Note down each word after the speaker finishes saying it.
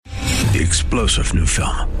The explosive new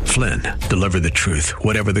film, Flynn, deliver the truth,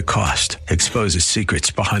 whatever the cost, exposes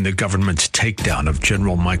secrets behind the government's takedown of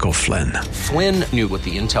General Michael Flynn. Flynn knew what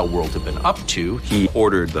the intel world had been up to. He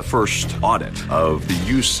ordered the first audit of the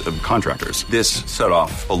use of contractors. This set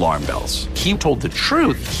off alarm bells. He told the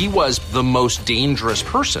truth. He was the most dangerous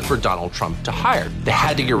person for Donald Trump to hire. They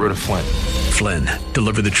had to get rid of Flynn. Flynn,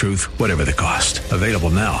 deliver the truth, whatever the cost. Available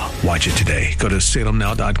now. Watch it today. Go to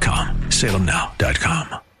salemnow.com.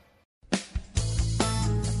 salemnow.com.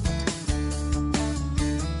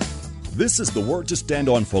 This is the Word to Stand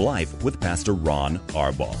On for Life with Pastor Ron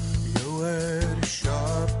Arbaugh. Your word is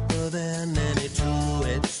sharper than any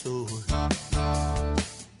two-edged sword,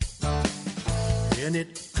 and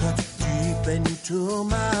it cuts deep into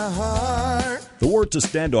my heart. The Word to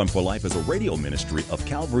Stand On for Life is a radio ministry of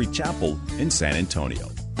Calvary Chapel in San Antonio.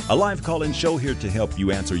 A live call-in show here to help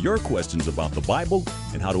you answer your questions about the Bible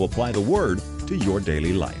and how to apply the Word to your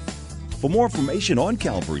daily life. For more information on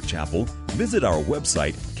Calvary Chapel, visit our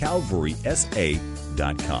website,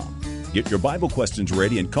 calvarysa.com. Get your Bible questions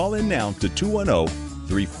ready and call in now to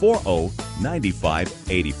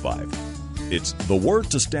 210-340-9585. It's The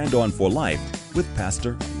Word to Stand On for Life with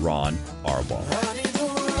Pastor Ron Arbaugh.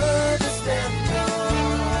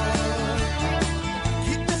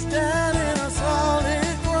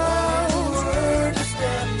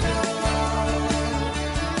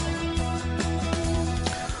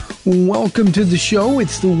 Welcome to the show.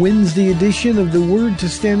 It's the Wednesday edition of the Word to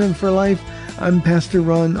Stand On for Life. I'm Pastor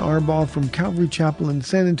Ron Arbaugh from Calvary Chapel in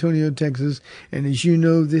San Antonio, Texas. And as you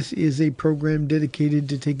know, this is a program dedicated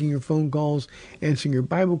to taking your phone calls, answering your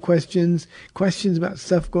Bible questions, questions about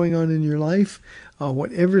stuff going on in your life.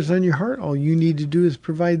 Whatever's on your heart, all you need to do is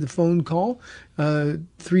provide the phone call,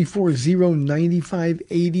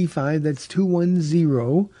 340-9585. That's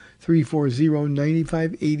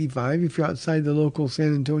 210-340-9585. If you're outside the local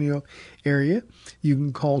San Antonio area, you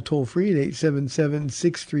can call toll-free at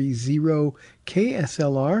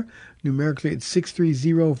 877-630-KSLR. Numerically, it's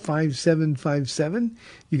 630-5757.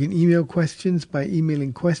 You can email questions by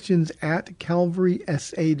emailing questions at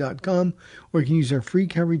calvarysa.com, or you can use our free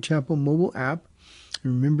Calvary Chapel mobile app.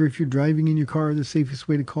 Remember, if you're driving in your car, the safest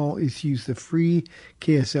way to call is to use the free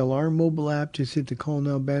KSLR mobile app. Just hit the Call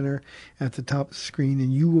Now banner at the top of the screen,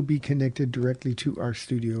 and you will be connected directly to our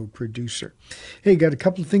studio producer. Hey, got a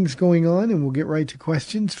couple of things going on, and we'll get right to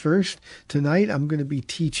questions. First, tonight I'm going to be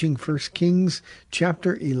teaching 1 Kings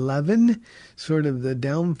chapter 11, sort of the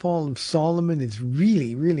downfall of Solomon. It's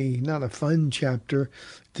really, really not a fun chapter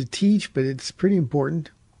to teach, but it's pretty important.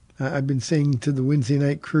 I've been saying to the Wednesday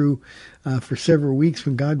night crew for several weeks,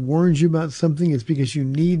 when God warns you about something, it's because you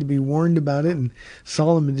need to be warned about it. And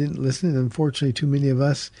Solomon didn't listen. And unfortunately, too many of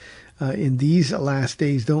us in these last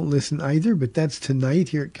days don't listen either. But that's tonight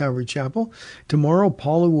here at Calvary Chapel. Tomorrow,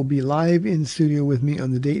 Paula will be live in studio with me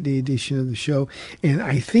on the date day edition of the show. And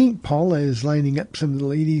I think Paula is lining up some of the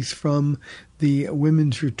ladies from the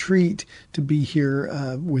women's retreat to be here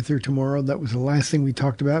with her tomorrow. That was the last thing we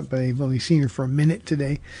talked about, but I've only seen her for a minute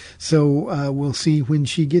today. So we'll see when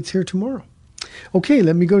she gets here tomorrow. Okay,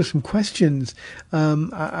 let me go to some questions.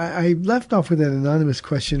 I left off with that anonymous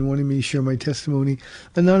question wanting me to share my testimony.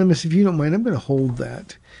 Anonymous, if you don't mind, I'm going to hold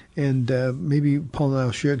that. And maybe Paul and I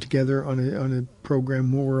will share it together on a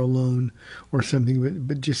program where we're alone or something,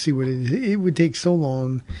 but just see what it is. It would take so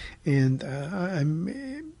long, and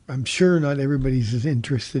I'm sure not everybody's as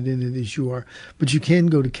interested in it as you are, but you can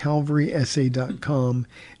go to calvarysa.com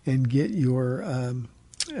and get your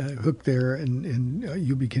hook there, and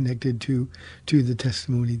you'll be connected to the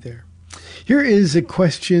testimony there. Here is a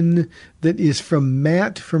question that is from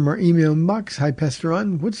Matt from our email inbox. Hi, Pastor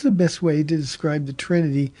Ron. What's the best way to describe the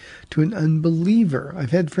Trinity to an unbeliever?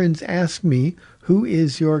 I've had friends ask me, who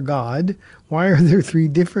is your God? Why are there three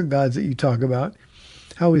different gods that you talk about?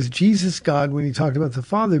 How is Jesus God when he talked about the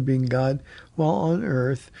Father being God while on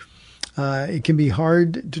earth? It can be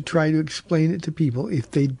hard to try to explain it to people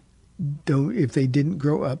if they didn't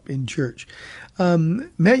grow up in church.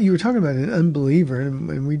 Matt, you were talking about an unbeliever,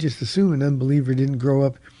 and we just assume an unbeliever didn't grow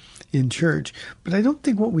up in church. But I don't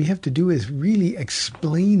think what we have to do is really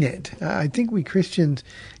explain it. I think we Christians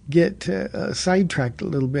get sidetracked a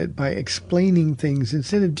little bit by explaining things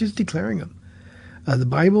instead of just declaring them. The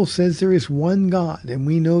Bible says there is one God, and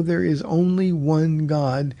we know there is only one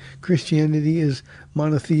God. Christianity is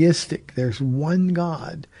monotheistic. There's one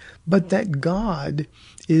God, but that God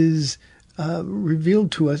is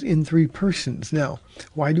revealed to us in three persons. Now,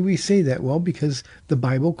 why do we say that? Well, because the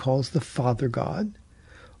Bible calls the Father God.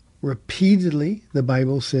 Repeatedly, the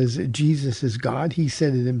Bible says that Jesus is God. He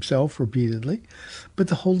said it himself repeatedly. But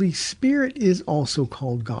the Holy Spirit is also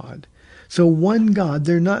called God. So one God,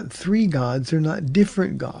 they're not three gods, they're not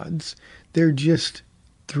different gods. They're just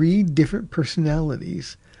three different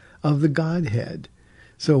personalities of the Godhead.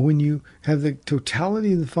 So when you have the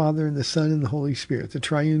totality of the Father and the Son and the Holy Spirit, the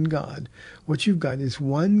triune God, what you've got is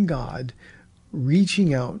one God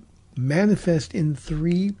reaching out, manifest in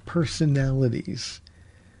three personalities.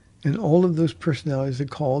 And all of those personalities are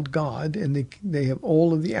called God, and they have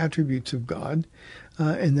all of the attributes of God,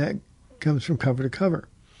 and that comes from cover to cover.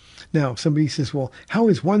 Now, somebody says, well, how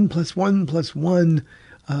is 1 + 1 + 1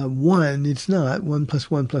 1? It's not. 1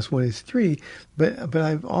 + 1 + 1 is 3. But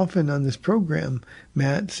I've often on this program,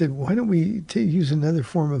 Matt, said, why don't we use another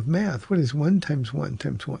form of math? What is 1 × 1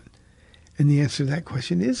 × 1? And the answer to that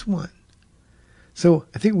question is 1. So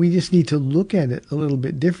I think we just need to look at it a little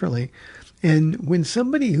bit differently. And when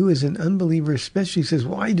somebody who is an unbeliever especially says,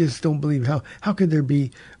 well, I just don't believe, how could there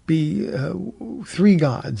be three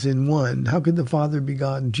gods in one? How could the Father be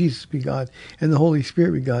God and Jesus be God and the Holy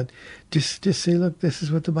Spirit be God? Just say, look, this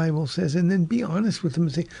is what the Bible says. And then be honest with them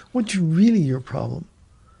and say, what's really your problem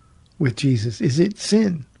with Jesus? Is it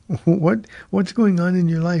sin? What's going on in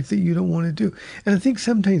your life that you don't want to do? And I think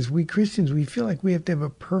sometimes we Christians, we feel like we have to have a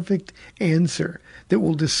perfect answer that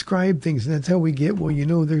will describe things. And that's how we get,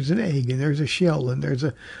 well, there's an egg and there's a shell and there's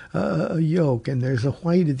a yolk and there's a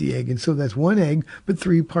white of the egg. And so that's one egg, but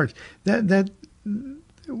three parts. That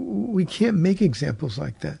we can't make examples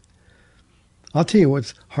like that. I'll tell you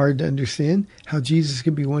what's hard to understand, how Jesus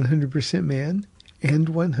could be 100% man and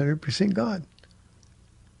 100% God.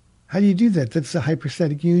 How do you do that? That's a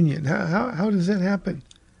hypostatic union. How does that happen?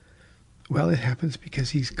 Well, it happens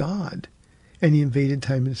because he's God, and he invaded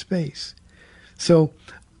time and space. So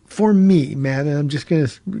for me, Matt, and I'm just going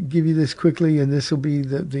to give you this quickly, and this will be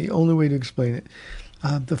the only way to explain it.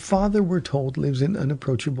 The Father, we're told, lives in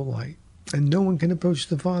unapproachable light, and no one can approach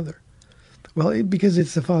the Father. Well, because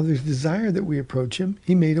it's the Father's desire that we approach him,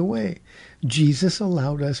 he made a way. Jesus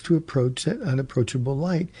allowed us to approach that unapproachable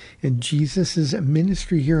light. And Jesus'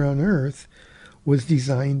 ministry here on earth was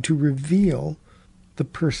designed to reveal the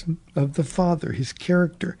person of the Father, his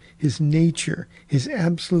character, his nature, his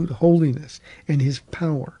absolute holiness, and his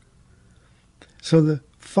power. So the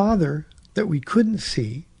Father that we couldn't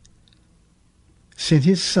see sent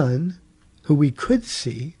his Son, who we could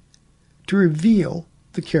see, to reveal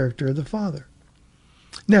the character of the Father.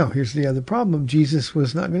 Now, here's the other problem. Jesus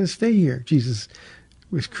was not going to stay here. Jesus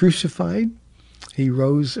was crucified. He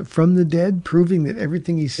rose from the dead, proving that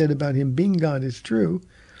everything he said about him being God is true.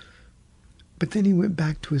 But then he went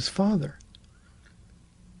back to his Father.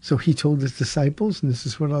 So he told his disciples, and this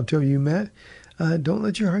is what I'll tell you, Matt, don't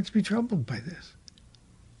let your hearts be troubled by this.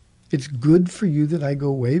 It's good for you that I go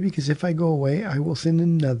away, because if I go away, I will send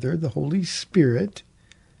another, the Holy Spirit,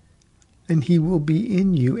 and he will be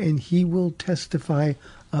in you, and he will testify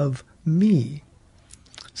of me.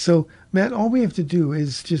 So, Matt, all we have to do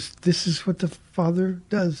is just, this is what the Father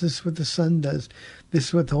does, this is what the Son does, this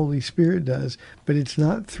is what the Holy Spirit does. But it's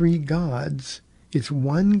not three gods, it's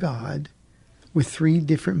one God with three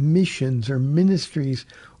different missions or ministries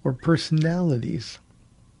or personalities.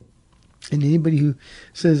 And anybody who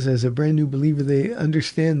says as a brand new believer they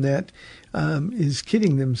understand that is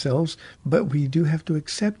kidding themselves. But we do have to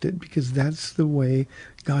accept it, because that's the way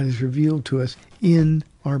God is revealed to us in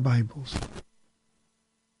our Bibles.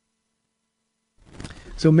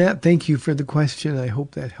 So, Matt, thank you for the question. I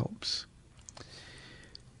hope that helps.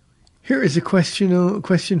 Here is a question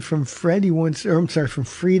from Fred. From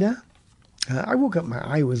Frida. I woke up, my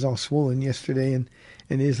eye was all swollen yesterday, and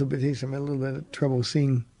I'm having a little bit of trouble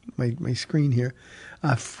seeing my screen here.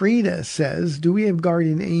 Frida says, do we have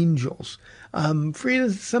guardian angels?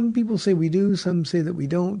 Frida, some people say we do, some say that we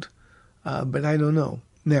don't, but I don't know.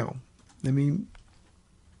 Now, let me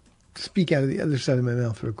speak out of the other side of my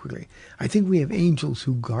mouth real quickly. I think we have angels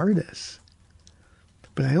who guard us,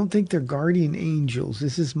 but I don't think they're guardian angels.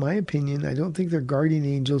 This is my opinion. I don't think they're guardian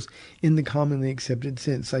angels in the commonly accepted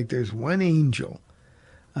sense. Like there's one angel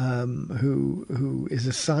who is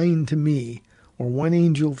assigned to me, or one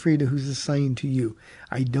angel, Frida, who's assigned to you.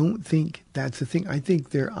 I don't think that's a thing. I think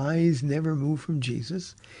their eyes never move from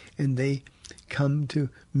Jesus, and they come to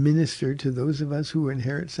minister to those of us who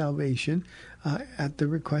inherit salvation at the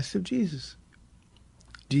request of Jesus.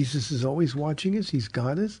 Jesus is always watching us. He's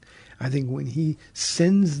got us. I think when he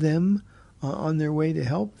sends them on their way to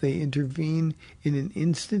help, they intervene in an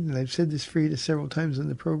instant. And I've said this, Frida, several times in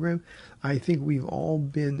the program. I think we've all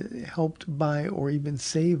been helped by or even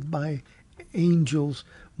saved by angels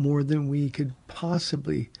more than we could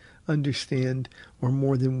possibly understand, or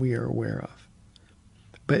more than we are aware of.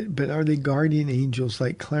 But are they guardian angels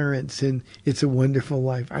like Clarence in It's a Wonderful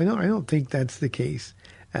Life? I don't think that's the case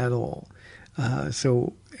at all.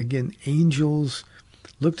 So again, angels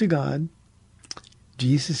look to God.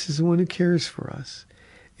 Jesus is the one who cares for us.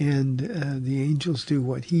 And the angels do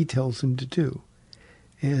what he tells them to do.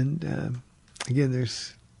 And again,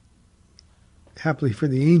 there's, happily for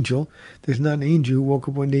the angel, there's not an angel who woke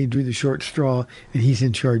up one day, drew the short straw, and he's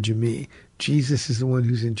in charge of me. Jesus is the one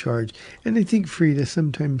who's in charge. And I think, Frida,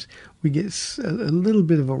 sometimes we get a little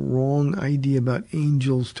bit of a wrong idea about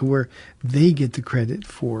angels to where they get the credit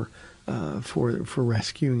for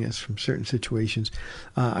rescuing us from certain situations.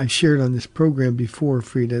 I've shared on this program before,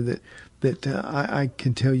 Frida, that I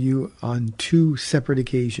can tell you on 2 separate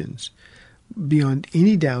occasions, beyond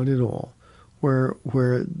any doubt at all,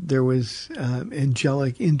 where there was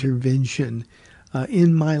angelic intervention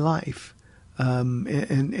in my life.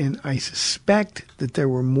 And I suspect that there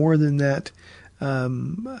were more than that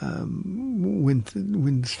when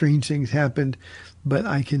strange things happened, but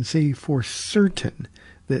I can say for certain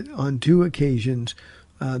that on 2 occasions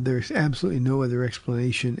there's absolutely no other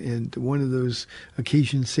explanation, and one of those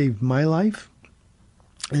occasions saved my life,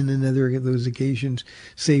 and another of those occasions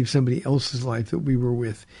saved somebody else's life that we were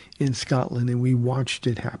with in Scotland, and we watched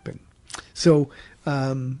it happen. So,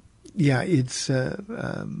 it's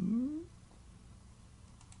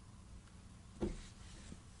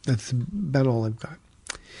that's about all I've got.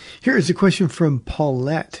 Here is a question from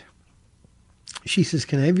Paulette. She says,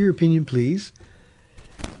 "Can I have your opinion, please?"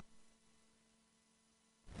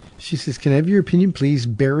 She says, "Can I have your opinion, please?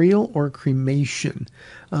 Burial or cremation?"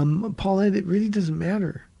 Paulette, it really doesn't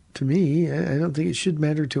matter to me. I don't think it should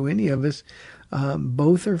matter to any of us.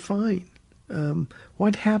 Both are fine.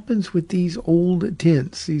 What happens with these old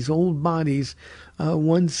tents, these old bodies,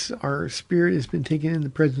 once our spirit has been taken in the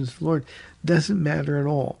presence of the Lord, doesn't matter at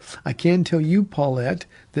all. I can tell you, Paulette,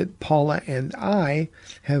 that Paula and I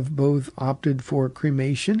have both opted for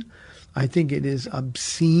cremation. I think it is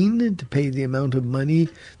obscene to pay the amount of money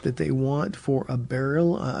that they want for a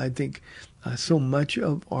burial. I think so much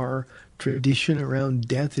of our tradition around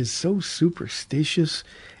death is so superstitious,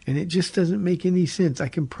 and it just doesn't make any sense. I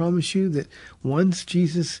can promise you that once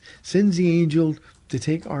Jesus sends the angel to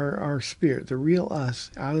take our spirit, the real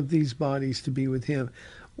us, out of these bodies to be with him,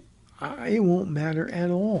 it won't matter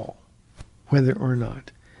at all whether or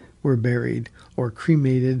not we're buried or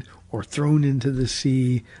cremated or thrown into the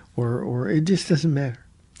sea, or it just doesn't matter.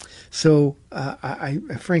 So I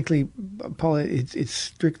frankly, Paula, it's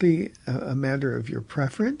strictly a matter of your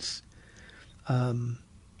preference. But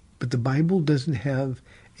the Bible doesn't have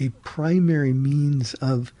a primary means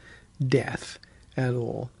of death at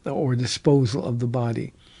all, or disposal of the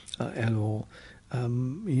body at all.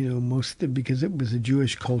 Most, because it was a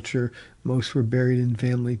Jewish culture, most were buried in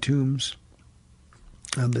family tombs.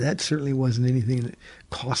 But that certainly wasn't anything that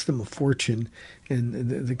cost them a fortune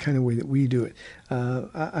in the kind of way that we do it.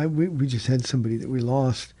 We just had somebody that we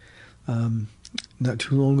lost not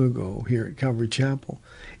too long ago here at Calvary Chapel,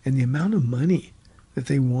 and the amount of money that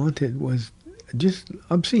they wanted was just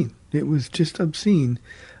obscene. It was just obscene,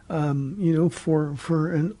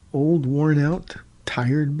 for an old, worn-out,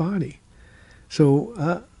 tired body. So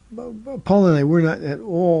Paul and I, we're not at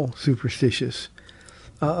all superstitious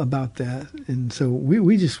about that, and so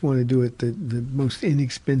we just want to do it the most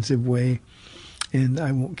inexpensive way, and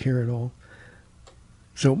I won't care at all.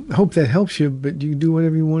 So I hope that helps you, but you can do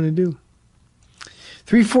whatever you want to do.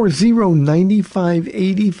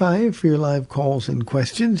 340-9585 for your live calls and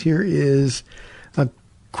questions. Here is a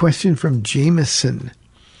question from Jameson.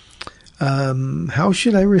 How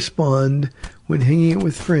should I respond when hanging out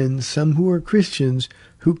with friends, some who are Christians,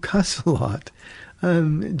 who cuss a lot?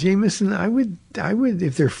 Jameson, I would,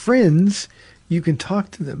 if they're friends, you can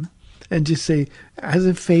talk to them and just say, as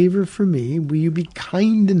a favor for me, will you be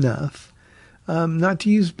kind enough not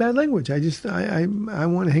to use bad language? I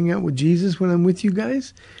want to hang out with Jesus when I'm with you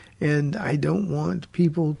guys, and I don't want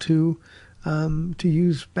people to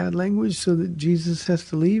use bad language so that Jesus has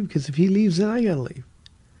to leave, because if he leaves, then I got to leave.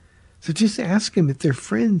 So just ask them. If they're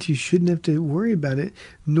friends, you shouldn't have to worry about it,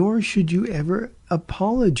 nor should you ever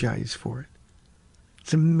apologize for it.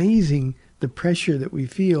 It's amazing the pressure that we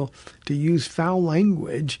feel to use foul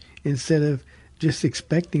language instead of just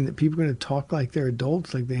expecting that people are going to talk like they're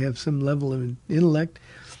adults, like they have some level of intellect,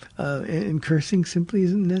 and cursing simply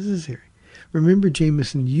isn't necessary. Remember,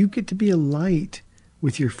 Jameson, you get to be a light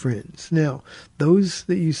with your friends. Now, those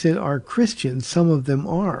that you said are Christians, some of them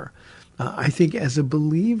are. I think as a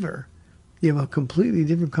believer, you have a completely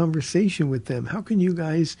different conversation with them. How can you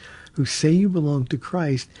guys who say you belong to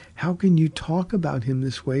Christ, how can you talk about him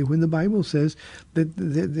this way when the Bible says that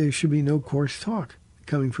there should be no coarse talk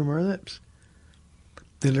coming from our lips?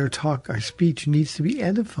 That our speech needs to be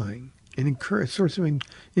edifying. and a source of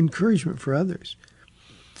encouragement for others.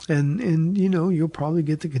 And you'll probably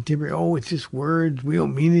get the contemporary, oh, it's just words, we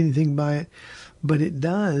don't mean anything by it. But it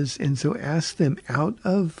does. And so ask them, out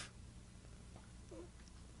of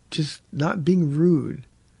just not being rude,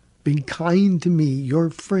 being kind to me, your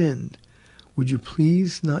friend, would you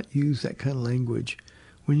please not use that kind of language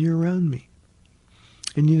when you're around me?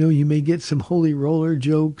 And you may get some holy roller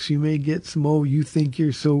jokes. You may get some, oh, you think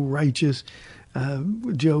you're so righteous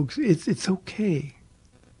jokes. It's okay.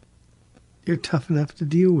 You're tough enough to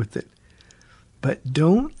deal with it. But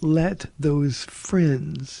don't let those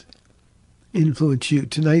friends influence you.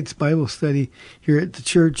 Tonight's Bible study here at the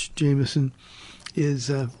church, Jameson, is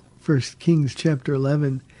 1 Kings chapter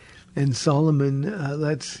 11. And Solomon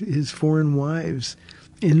lets his foreign wives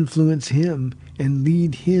influence him and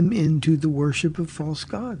lead him into the worship of false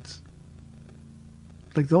gods.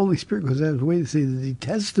 Like the Holy Spirit goes out of his way to say the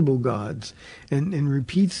detestable gods and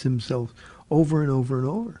repeats himself over and over and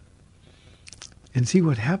over. And see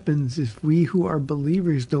what happens if we who are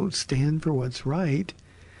believers don't stand for what's right,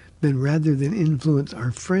 then rather than influence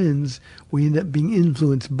our friends, we end up being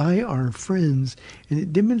influenced by our friends, and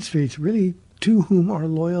it demonstrates really to whom our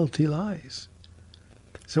loyalty lies.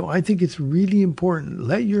 So I think it's really important.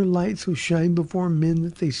 Let your light so shine before men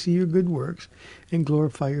that they see your good works and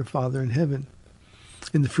glorify your Father in heaven.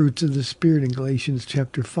 In the fruits of the Spirit in Galatians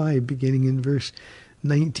chapter 5, beginning in verse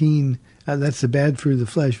 19, that's the bad fruit of the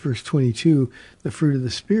flesh, verse 22, the fruit of the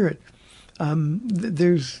Spirit.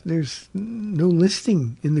 There's no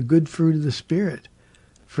listing in the good fruit of the Spirit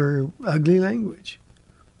for ugly language.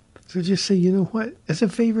 So just say, you know what, as a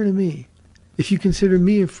favor to me, if you consider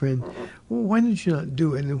me a friend, well, why don't you not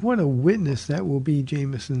do it? And what a witness that will be,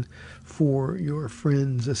 Jameson, for your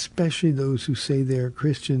friends, especially those who say they are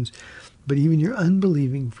Christians. But even your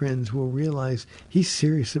unbelieving friends will realize he's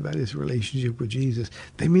serious about his relationship with Jesus.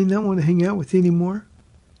 They may not want to hang out with you anymore.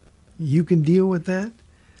 You can deal with that.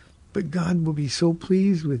 But God will be so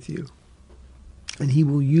pleased with you. And he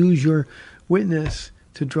will use your witness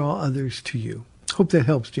to draw others to you. Hope that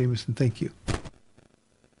helps, Jameson. Thank you.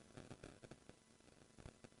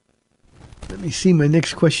 Let me see. My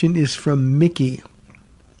next question is from Mickey.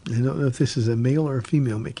 I don't know if this is a male or a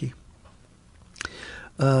female Mickey.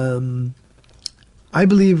 I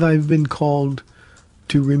believe I've been called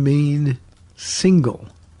to remain single.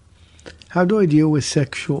 How do I deal with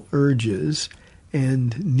sexual urges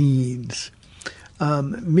and needs?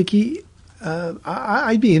 Mickey,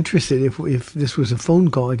 I'd be interested if this was a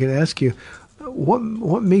phone call. I could ask you, what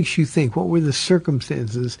makes you think? What were the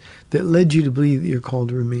circumstances that led you to believe that you're called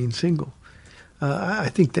to remain single? I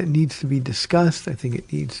think that needs to be discussed. I think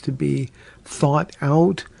it needs to be thought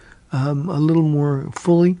out a little more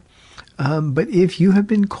fully. But if you have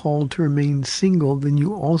been called to remain single, then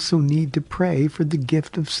you also need to pray for the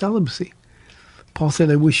gift of celibacy. Paul said,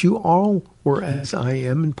 I wish you all were as I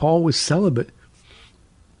am, and Paul was celibate.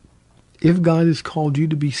 If God has called you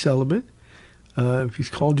to be celibate, if he's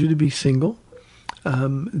called you to be single,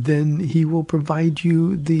 then he will provide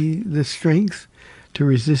you the strength to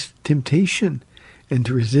resist temptation and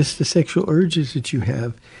to resist the sexual urges that you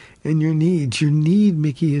have and your needs. Your need,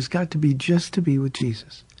 Mickey, has got to be just to be with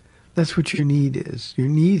Jesus. That's what your need is. Your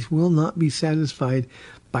needs will not be satisfied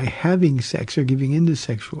by having sex or giving into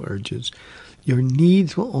sexual urges. Your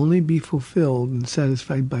needs will only be fulfilled and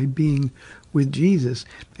satisfied by being with Jesus.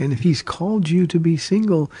 And if he's called you to be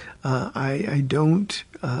single, I don't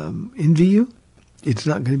envy you. It's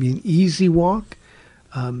not going to be an easy walk.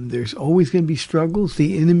 There's always going to be struggles.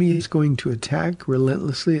 The enemy is going to attack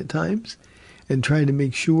relentlessly at times and try to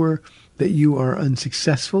make sure that you are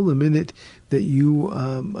unsuccessful. The minute that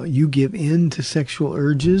you give in to sexual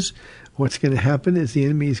urges, what's going to happen is the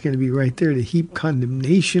enemy is going to be right there to heap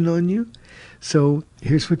condemnation on you. So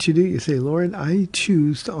here's what you do. You say, Lord, I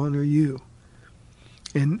choose to honor you.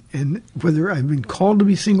 And whether I've been called to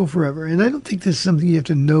be single forever, and I don't think this is something you have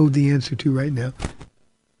to know the answer to right now.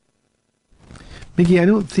 Mickey, I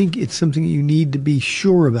don't think it's something you need to be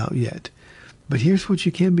sure about yet. But here's what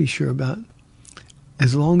you can be sure about.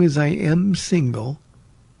 As long as I am single,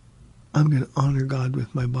 I'm going to honor God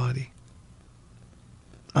with my body.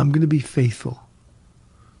 I'm going to be faithful.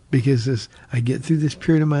 Because as I get through this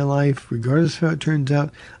period of my life, regardless of how it turns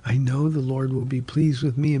out, I know the Lord will be pleased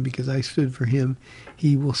with me. And because I stood for him,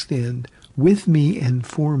 he will stand with me and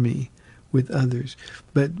for me with others.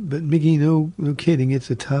 But Mickey, no kidding.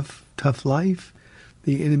 It's a tough life.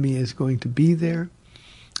 The enemy is going to be there.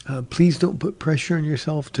 Please don't put pressure on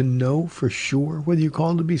yourself to know for sure whether you're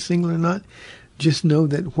called to be single or not. Just know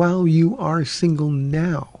that while you are single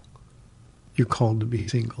now, you're called to be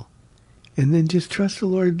single. And then just trust the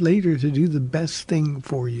Lord later to do the best thing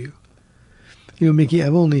for you. Mickey,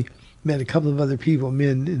 I've only met a couple of other people,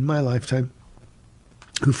 men in my lifetime,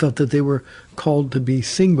 who felt that they were called to be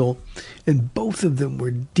single, and both of them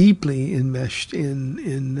were deeply enmeshed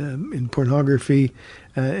in pornography,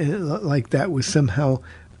 like that was somehow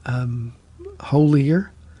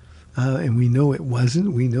holier, and we know it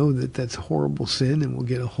wasn't. We know that that's horrible sin and will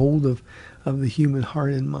get a hold of the human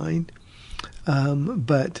heart and mind.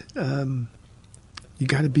 But you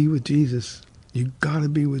got to be with Jesus. You got to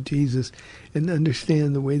be with Jesus and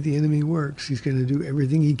understand the way the enemy works. He's going to do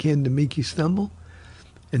everything he can to make you stumble.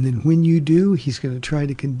 And then when you do, he's going to try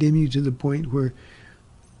to condemn you to the point where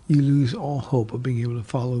you lose all hope of being able to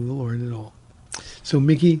follow the Lord at all. So,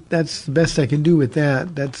 Mickey, that's the best I can do with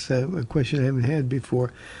that. That's a question I haven't had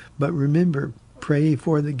before. But remember, pray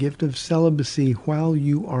for the gift of celibacy while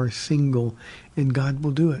you are single, and God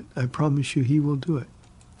will do it. I promise you he will do it.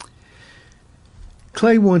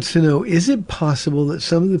 Clay wants to know, is it possible that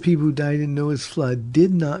some of the people who died in Noah's flood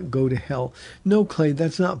did not go to hell? No, Clay,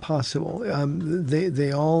 that's not possible.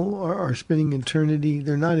 They all are spending eternity.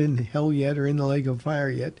 They're not in hell yet or in the lake of fire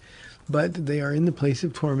yet, but they are in the place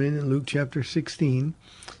of torment in Luke chapter 16.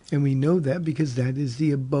 And we know that because that is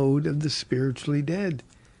the abode of the spiritually dead.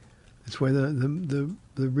 That's why the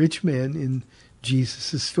rich man in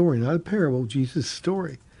Jesus' story, not a parable, Jesus'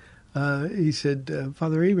 story, he said,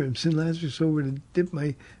 Father Abraham, send Lazarus over to dip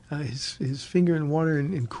his finger in water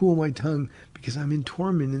and cool my tongue because I'm in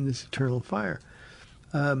torment in this eternal fire.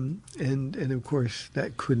 And of course,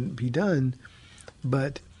 that couldn't be done.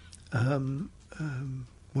 But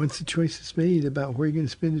once the choice is made about where you're going to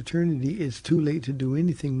spend eternity, it's too late to do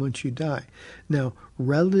anything once you die. Now,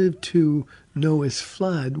 relative to Noah's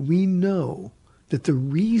flood, we know that the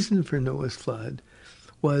reason for Noah's flood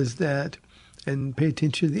was that, and pay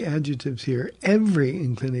attention to the adjectives here, every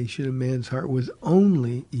inclination of man's heart was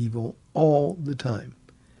only evil all the time.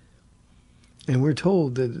 And we're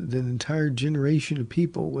told that an entire generation of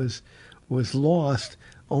people was lost.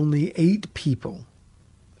 Only 8 people,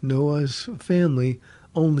 Noah's family,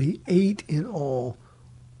 only 8 in all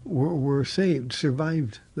were saved,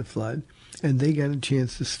 survived the flood, and they got a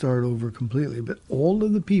chance to start over completely. But all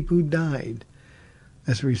of the people who died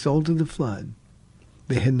as a result of the flood,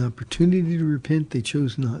 they had an opportunity to repent. They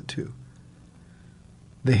chose not to.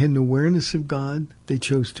 They had an awareness of God. They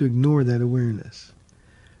chose to ignore that awareness.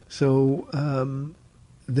 So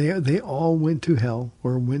they all went to hell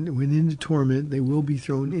or went into torment. They will be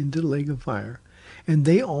thrown into the lake of fire. And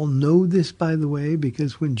they all know this, by the way,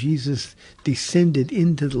 because when Jesus descended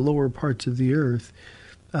into the lower parts of the earth,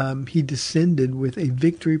 he descended with a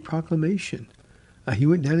victory proclamation. He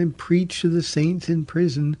went down and preached to the saints in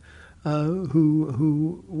prison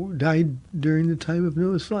who died during the time of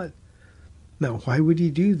Noah's flood. Now, why would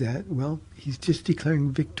he do that? Well, he's just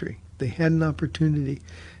declaring victory. They had an opportunity.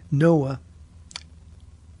 Noah,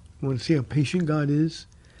 you want to see how patient God is?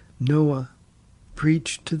 Noah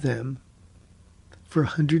preached to them for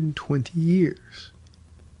 120 years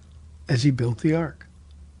as he built the ark.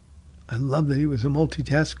 I love that he was a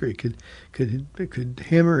multitasker. He could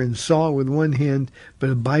hammer and saw with one hand, but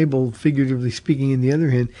a Bible, figuratively speaking, in the other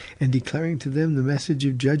hand, and declaring to them the message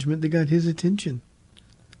of judgment that got his attention.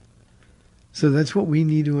 So that's what we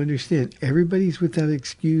need to understand. Everybody's without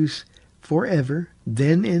excuse forever,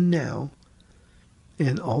 then and now,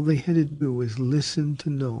 and all they had to do was listen to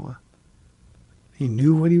Noah. He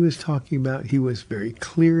knew what he was talking about. He was very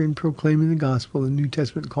clear in proclaiming the gospel. The New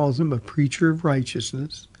Testament calls him a preacher of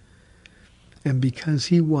righteousness. And because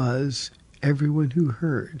he was, everyone who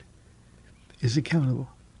heard is accountable.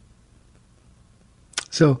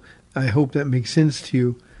 So I hope that makes sense to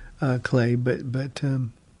you, Clay. But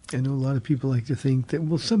I know a lot of people like to think that,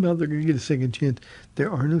 well, somehow they're going to get a second chance.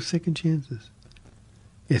 There are no second chances.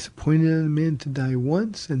 It's appointed on a man to die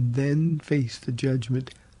once and then face the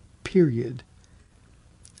judgment, period.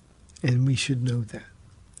 And we should know that.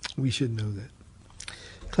 We should know that.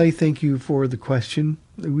 Clay, thank you for the question.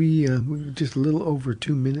 We were just a little over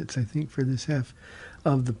 2 minutes, I think, for this half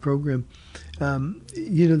of the program.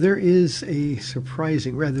 There is a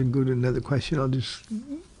surprising, rather than go to another question, I'll just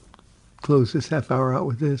close this half hour out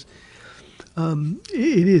with this.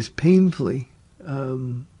 It is painfully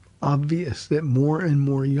obvious that more and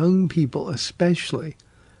more young people especially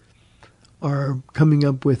are coming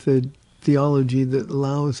up with a theology that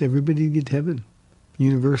allows everybody to get to heaven.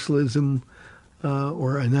 Universalism,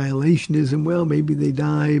 or annihilationism. Well, maybe they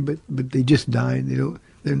die, but they just die.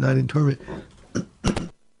 They're not in torment.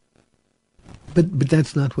 But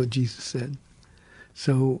that's not what Jesus said.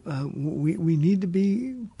 So we need to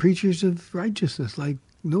be preachers of righteousness like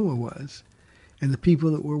Noah was. And the people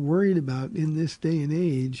that we're worried about in this day and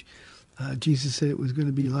age, Jesus said it was going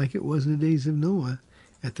to be like it was in the days of Noah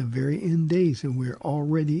at the very end days, and we're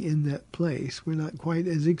already in that place. We're not quite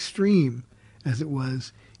as extreme as it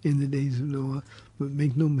was in the days of Noah, but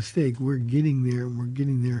make no mistake, we're getting there, and we're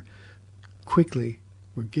getting there quickly.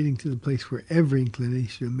 We're getting to the place where every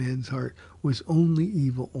inclination of man's heart was only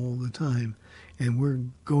evil all the time, and we're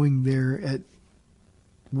going there at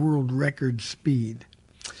world record speed.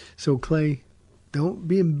 So, Clay, don't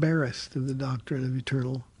be embarrassed of the doctrine of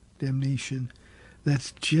eternal damnation.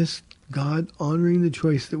 That's just God honoring the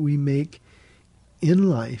choice that we make in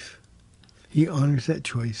life. He honors that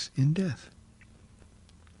choice in death.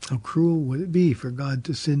 How cruel would it be for God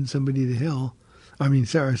to send somebody to hell? I'm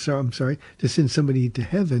sorry, to send somebody to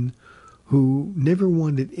heaven who never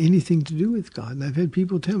wanted anything to do with God. And I've had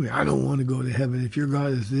people tell me, I don't want to go to heaven. If your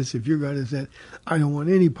God is this, if your God is that, I don't want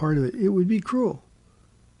any part of it. It would be cruel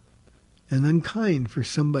and unkind for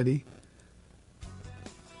somebody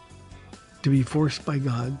to be forced by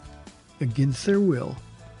God against their will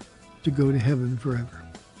to go to heaven forever.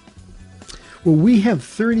 Well, we have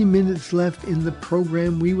 30 minutes left in the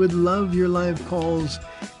program. We would love your live calls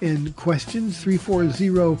and questions,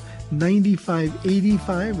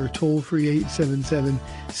 340-9585 or toll-free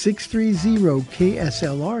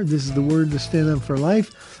 877-630-KSLR. This is the Word to Stand On for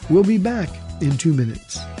Life. We'll be back in 2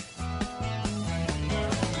 minutes.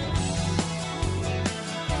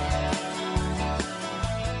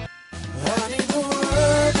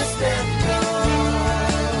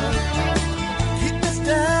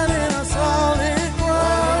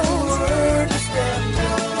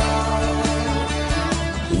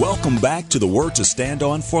 Welcome back to the Word to Stand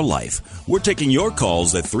On for Life. We're taking your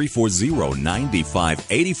calls at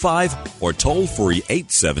 340-9585 or toll-free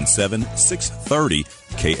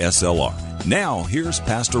 877-630-KSLR. Now, here's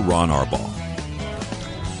Pastor Ron Arbaugh.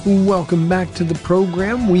 Welcome back to the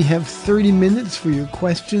program. We have 30 minutes for your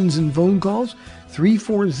questions and phone calls.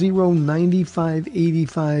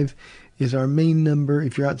 340-9585 is our main number.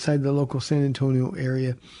 If you're outside the local San Antonio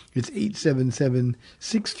area, it's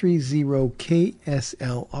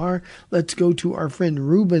 877-630-KSLR. Let's go to our friend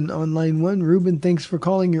Ruben on line 1. Ruben, thanks for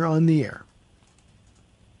calling. You're on the air.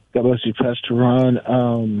 God bless you, Pastor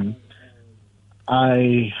Ron.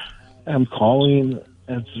 I am calling.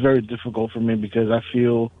 It's very difficult for me because I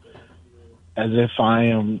feel as if I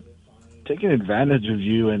am taking advantage of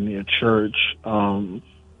you and your church.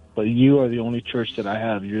 But you are the only church that I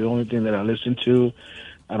have. You're the only thing that I listen to.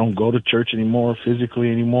 I don't go to church anymore,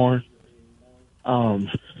 physically anymore.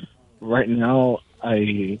 Right now,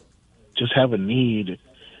 I just have a need,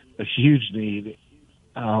 a huge need,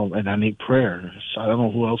 and I need prayer. So I don't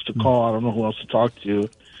know who else to call. I don't know who else to talk to.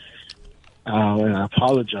 And I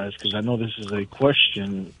apologize because I know this is a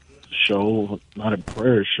question show, not a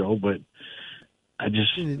prayer show, but I need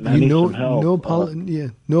some help.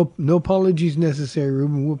 No apologies necessary,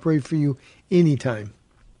 Ruben. We'll pray for you anytime.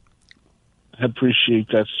 I appreciate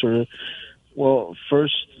that, sir. Well,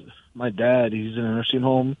 first, my dad, he's in a nursing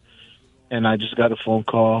home, and I just got a phone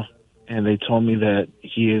call, and they told me that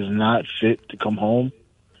he is not fit to come home,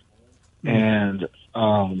 and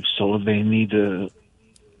so they need to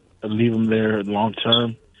leave him there long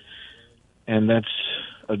term, and that's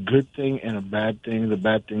a good thing and a bad thing. The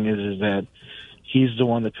bad thing is that he's the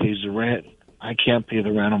one that pays the rent. I can't pay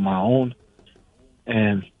the rent on my own.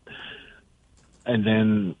 And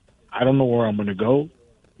then I don't know where I'm going to go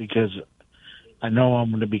because I know I'm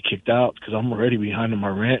going to be kicked out because I'm already behind on my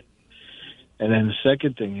rent. And then the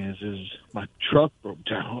second thing is my truck broke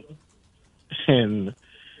down. And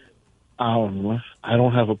I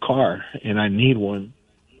don't have a car, and I need one,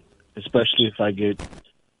 especially if I get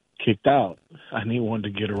kicked out. I need one to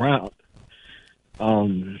get around.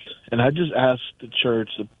 And I just asked the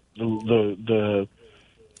church, the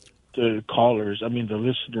callers, the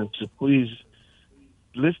listeners, to please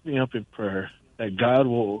lift me up in prayer that God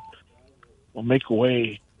will make a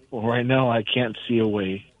way. Well, right now I can't see a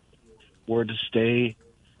way, where to stay,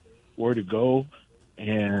 where to go,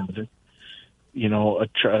 and a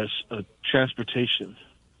transportation.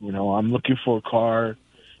 I'm looking for a car,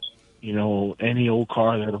 any old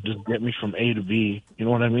car that'll just get me from A to B. You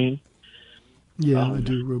know what I mean? Yeah, I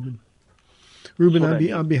do, Ruben. Ruben,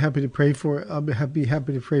 I'll be happy to pray for. I'll be happy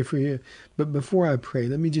to pray for you. But before I pray,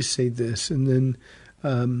 let me just say this, and then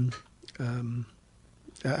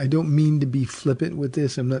I don't mean to be flippant with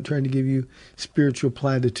this. I'm not trying to give you spiritual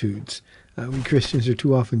platitudes. We Christians are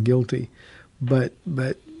too often guilty. But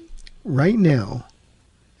right now,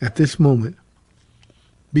 at this moment,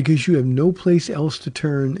 because you have no place else to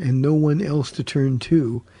turn and no one else to turn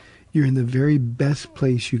to, you're in the very best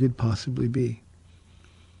place you could possibly be.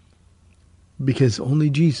 Because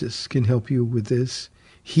only Jesus can help you with this.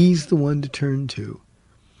 He's the one to turn to.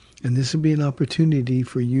 And this will be an opportunity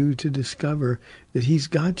for you to discover that he's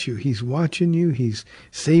got you. He's watching you. He's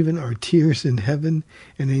saving our tears in heaven.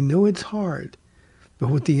 And I know it's hard. But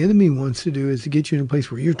what the enemy wants to do is to get you in a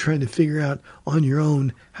place where you're trying to figure out on your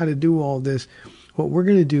own how to do all this. What we're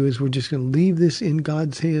going to do is we're just going to leave this in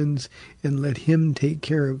God's hands and let him take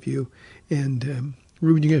care of you. And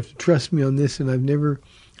Reuben, you're going to have to trust me on this, and I've never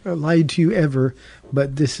lied to you ever,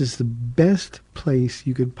 but this is the best place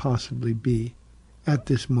you could possibly be at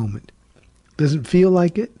this moment. Doesn't feel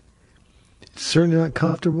like it. It's certainly not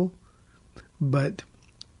comfortable. But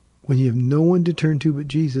when you have no one to turn to but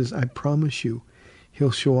Jesus, I promise you, he'll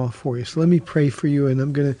show off for you. So let me pray for you, and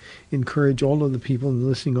I'm going to encourage all of the people in the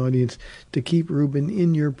listening audience to keep Reuben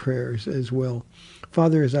in your prayers as well.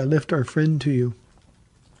 Father, as I lift our friend to you,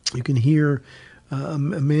 you can hear a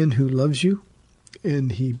man who loves you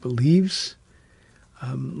and he believes.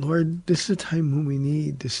 Lord, this is a time when we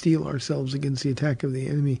need to steel ourselves against the attack of the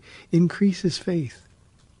enemy. Increase his faith.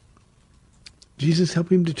 Jesus,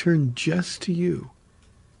 help him to turn just to you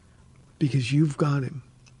because you've got him.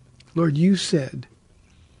 Lord, you said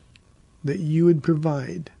that you would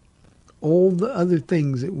provide all the other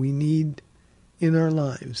things that we need in our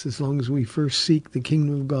lives as long as we first seek the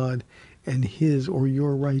kingdom of God and his or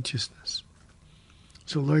your righteousness.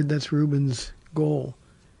 So, Lord, that's Reuben's goal,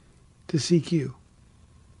 to seek you.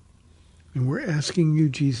 And we're asking you,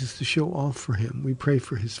 Jesus, to show off for him. We pray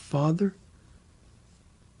for his father.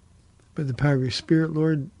 By the power of your Spirit,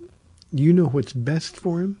 Lord, you know what's best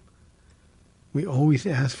for him. We always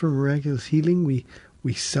ask for miraculous healing. We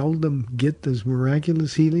seldom get those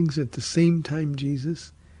miraculous healings at the same time,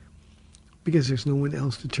 Jesus, because there's no one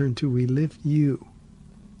else to turn to. We lift you,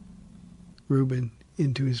 Reuben,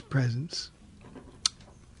 into his presence.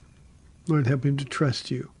 Lord, help him to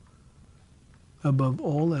trust you above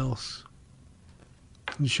all else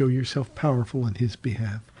and show yourself powerful on his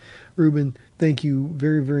behalf. Reuben, thank you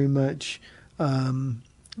very, very much.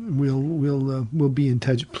 We'll be in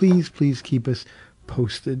touch. Please keep us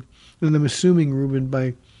posted. And I'm assuming, Reuben,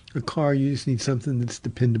 by a car, you just need something that's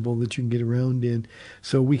dependable that you can get around in.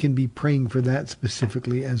 So we can be praying for that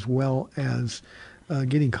specifically, as well as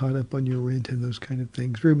getting caught up on your rent and those kind of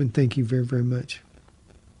things. Reuben, thank you very, very much.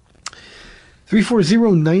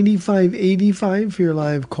 340-9585 for your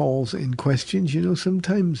live calls and questions. You know,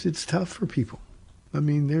 sometimes it's tough for people. I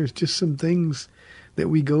mean, there's just some things that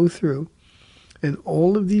we go through. And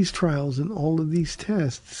all of these trials and all of these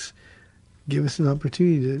tests give us an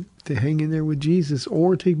opportunity to hang in there with Jesus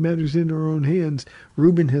or take matters into our own hands.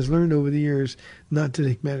 Reuben has learned over the years not to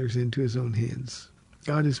take matters into his own hands.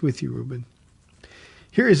 God is with you, Reuben.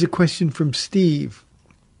 Here is a question from Steve.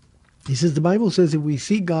 He says, the Bible says if we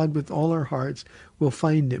seek God with all our hearts, we'll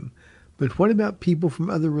find him. But what about people from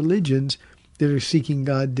other religions that are seeking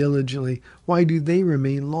God diligently? Why do they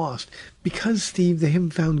remain lost? Because, Steve, they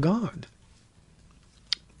haven't found God.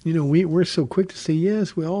 You know, we're so quick to say,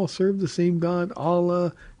 yes, we all serve the same God,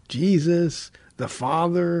 Allah, Jesus, the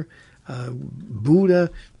Father, Buddha.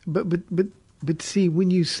 But see, when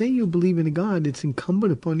you say you believe in a God, it's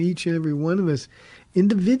incumbent upon each and every one of us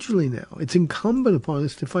individually now. It's incumbent upon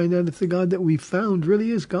us to find out if the God that we found really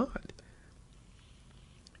is God.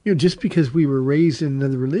 You know, just because we were raised in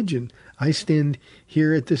another religion, I stand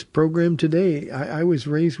here at this program today. I was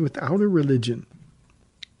raised without a religion.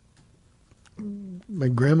 My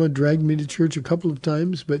grandma dragged me to church a couple of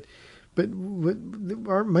times, but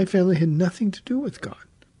my family had nothing to do with God.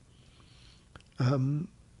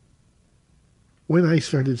 When I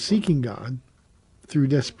started seeking God through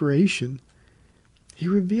desperation, he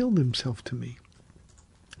revealed himself to me.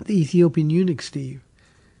 The Ethiopian eunuch, Steve,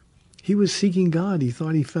 he was seeking God. He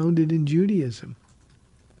thought he found it in Judaism.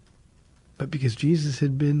 But because Jesus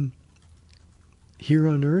had been here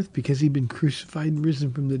on earth, because he'd been crucified and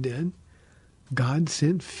risen from the dead, God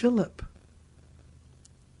sent Philip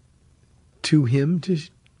to him to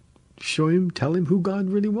show him, tell him who God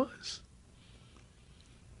really was.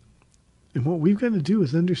 And what we've got to do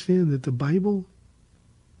is understand that the Bible,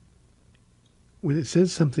 when it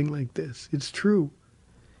says something like this, it's true.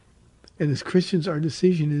 And as Christians, our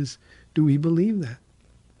decision is, do we believe that?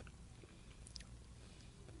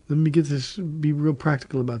 Let me be real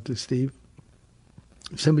practical about this, Steve.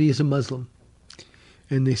 If somebody is a Muslim,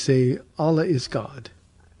 and they say Allah is God,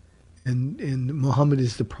 and Muhammad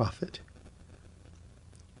is the prophet,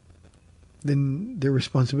 then their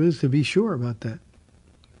responsibility is to be sure about that.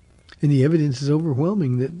 And the evidence is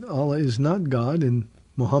overwhelming that Allah is not God, and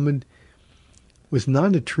Muhammad was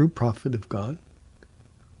not a true prophet of God.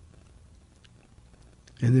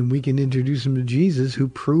 And then we can introduce them to Jesus, who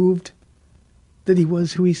proved that he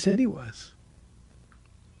was who he said he was.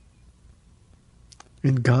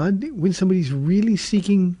 And God, when somebody's really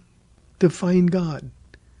seeking to find God,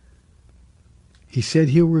 he said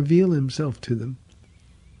he'll reveal himself to them.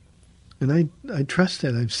 And I trust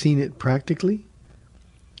that. I've seen it practically,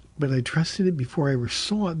 but I trusted it before I ever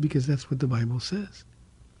saw it because that's what the Bible says.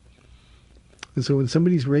 And so when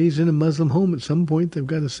somebody's raised in a Muslim home, at some point they've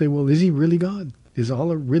got to say, well, is he really God? Is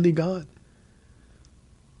Allah really God?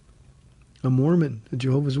 A Mormon, a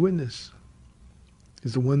Jehovah's Witness,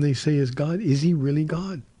 is the one they say is God. Is he really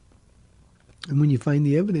God? And when you find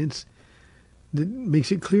the evidence that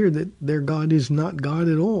makes it clear that their God is not God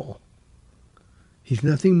at all, he's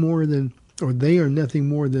nothing more than, or they are nothing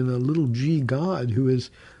more than a little g God who is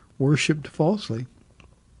worshipped falsely.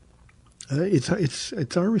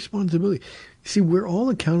 It's our responsibility. See, we're all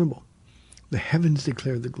accountable. The heavens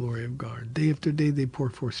declare the glory of God. Day after day they pour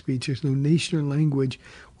forth speech. There's no nation or language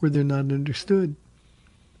where they're not understood.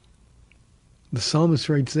 The psalmist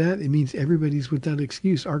writes that. It means everybody's without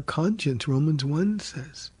excuse. Our conscience, Romans 1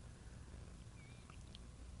 says,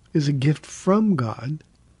 is a gift from God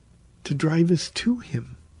to drive us to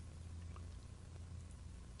him.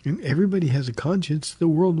 And everybody has a conscience, the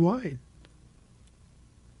worldwide.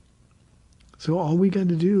 So all we got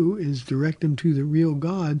to do is direct them to the real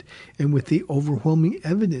God, and with the overwhelming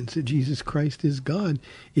evidence that Jesus Christ is God,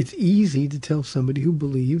 it's easy to tell somebody who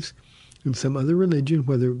believes in some other religion,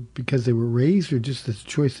 whether because they were raised or just the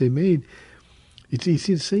choice they made, it's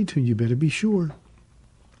easy to say to them, you better be sure,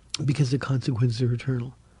 because the consequences are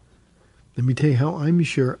eternal. Let me tell you how I'm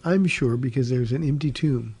sure. I'm sure because there's an empty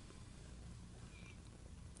tomb.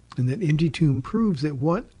 And that empty tomb proves that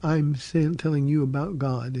what I'm telling you about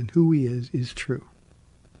God and who he is true.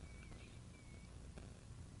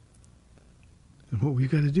 And what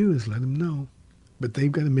we've got to do is let them know. But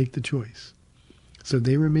they've got to make the choice. So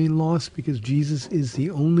they remain lost because Jesus is the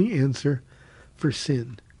only answer for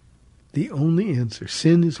sin. The only answer.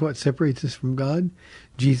 Sin is what separates us from God.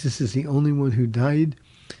 Jesus is the only one who died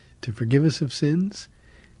to forgive us of sins.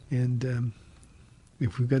 And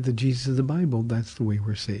if we've got the Jesus of the Bible, that's the way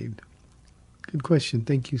we're saved. Good question.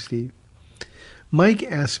 Thank you, Steve. Mike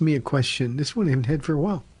asked me a question. This one I haven't had for a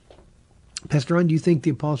while. Pastor Ron, do you think the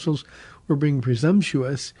apostles were being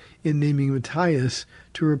presumptuous in naming Matthias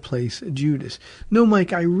to replace Judas? No,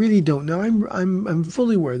 Mike, I really don't know. I'm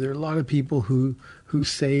fully aware there are a lot of people who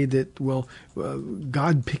say that,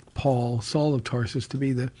 God picked Paul, Saul of Tarsus, to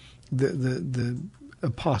be the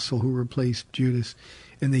apostle who replaced Judas,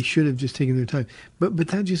 and they should have just taken their time. But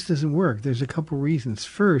that just doesn't work. There's a couple reasons.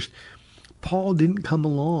 First, Paul didn't come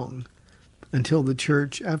along until the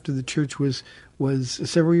church, after the church was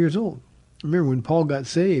several years old. Remember, when Paul got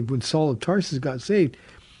saved, when Saul of Tarsus got saved,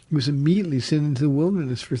 he was immediately sent into the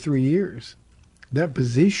wilderness for 3 years. That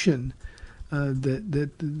position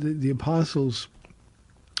that the apostles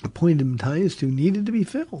appointed Matthias to needed to be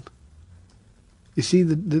filled. You see,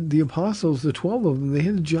 the apostles, the 12 of them, they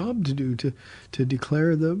had a job to do to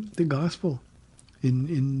declare the gospel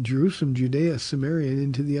in Jerusalem, Judea, Samaria, and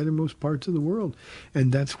into the uttermost parts of the world.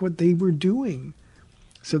 And that's what they were doing.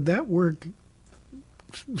 So that work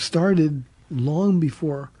started long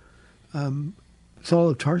before Saul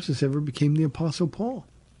of Tarsus ever became the Apostle Paul.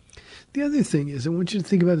 The other thing is, I want you to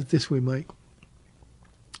think about it this way, Mike.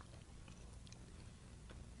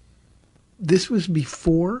 This was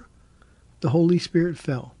before the Holy Spirit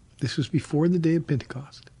fell. This was before the day of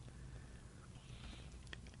Pentecost.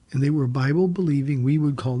 And they were Bible-believing, we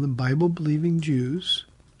would call them Bible-believing Jews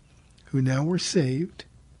who now were saved.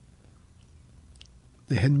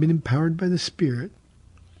 They hadn't been empowered by the Spirit.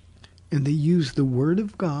 And they used the Word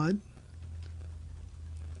of God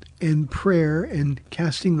and prayer, and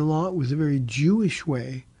casting the lot was a very Jewish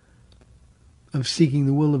way of seeking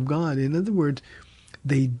the will of God. In other words,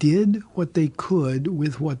 they did what they could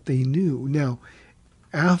with what they knew. Now,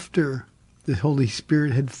 after the Holy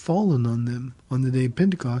Spirit had fallen on them on the day of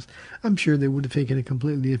Pentecost, I'm sure they would have taken a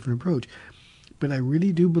completely different approach. But I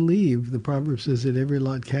really do believe the proverb says that every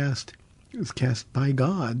lot cast is cast by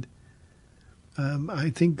God. I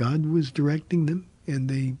think God was directing them, and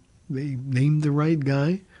they named the right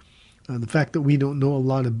guy. The fact that we don't know a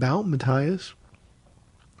lot about Matthias,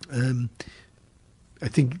 I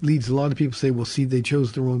think leads a lot of people to say, well, see, they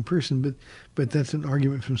chose the wrong person, but that's an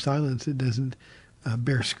argument from silence. It doesn't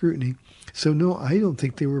bear scrutiny. So no, I don't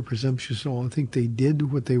think they were presumptuous at all. I think they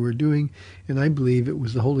did what they were doing, and I believe it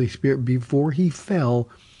was the Holy Spirit before he fell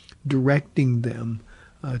directing them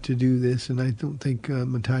to do this, and I don't think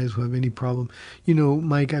Matthias will have any problem. You know,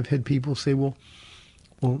 Mike, I've had people say, well,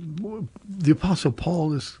 the Apostle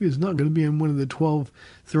Paul is not going to be on one of the 12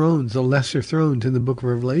 thrones, the lesser thrones in the book of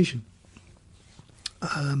Revelation.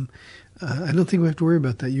 I don't think we have to worry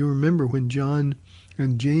about that. You remember when John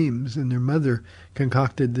and James and their mother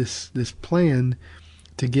concocted this plan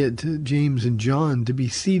to get James and John to be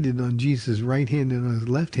seated on Jesus' right hand and on his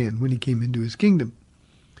left hand when he came into his kingdom.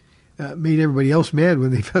 Made everybody else mad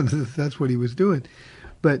when they found that that's what he was doing.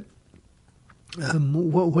 But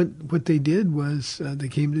what they did was they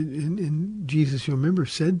came to, and Jesus, you remember,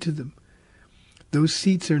 said to them, "Those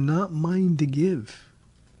seats are not mine to give."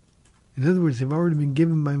 In other words, they've already been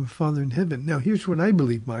given by my Father in heaven. Now, here's what I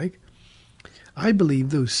believe, Mike. I believe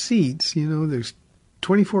those seats, there's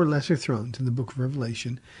 24 lesser thrones in the book of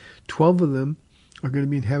Revelation. 12 of them are going to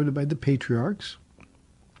be inhabited by the patriarchs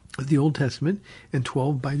of the Old Testament and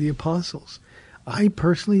 12 by the apostles. I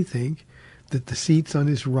personally think that the seats on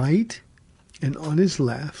his right and on his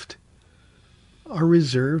left are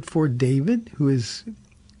reserved for David, who is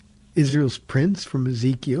Israel's prince from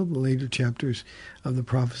Ezekiel, the later chapters of the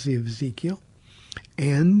prophecy of Ezekiel,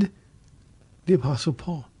 and the Apostle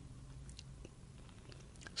Paul.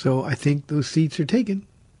 So I think those seats are taken,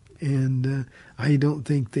 and I don't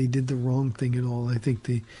think they did the wrong thing at all. I think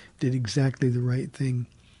they did exactly the right thing,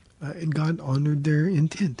 and God honored their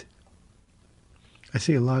intent. I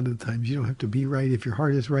say a lot of the times, you don't have to be right. If your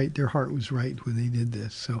heart is right, their heart was right when they did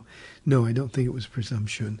this. So, no, I don't think it was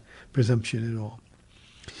presumption at all.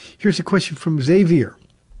 Here's a question from Xavier.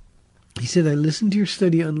 He said, I listened to your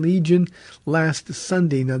study on Legion last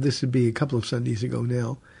Sunday. Now, this would be a couple of Sundays ago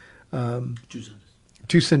now.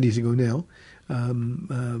 2 Sundays ago now.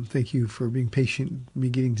 Thank you for being patient, me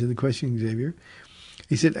getting to the question, Xavier.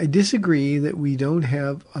 He said, I disagree that we don't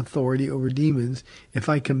have authority over demons. If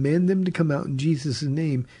I command them to come out in Jesus'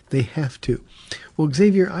 name, they have to. Well,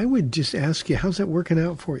 Xavier, I would just ask you, how's that working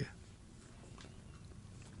out for you?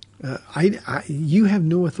 You have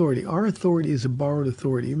no authority. Our authority is a borrowed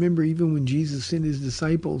authority. Remember, even when Jesus sent his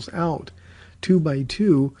disciples out 2 by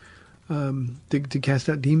 2 to cast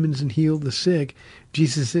out demons and heal the sick,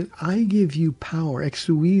 Jesus said, I give you power,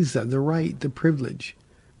 exousia, the right, the privilege,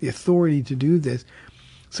 the authority to do this.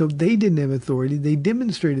 So they didn't have authority. They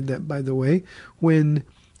demonstrated that, by the way, when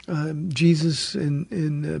Jesus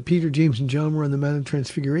and Peter, James, and John were on the Mount of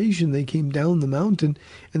Transfiguration. They came down the mountain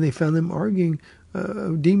and they found them arguing.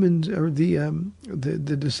 Demons, or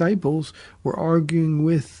the disciples were arguing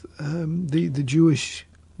with the Jewish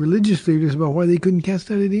religious leaders about why they couldn't cast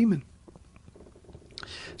out a demon.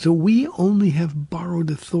 So we only have borrowed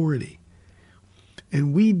authority.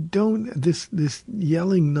 And we don't, this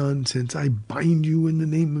yelling nonsense, I bind you in the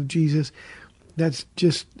name of Jesus, that's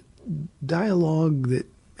just dialogue that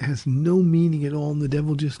has no meaning at all, and the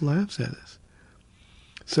devil just laughs at us.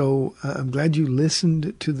 So I'm glad you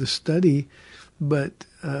listened to the study, but,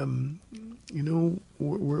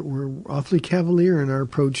 we're awfully cavalier in our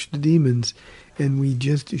approach to demons, and we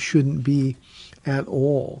just shouldn't be at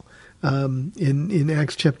all. In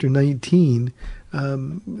Acts chapter 19,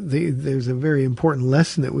 there's a very important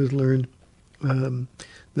lesson that was learned.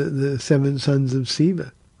 The 7 sons of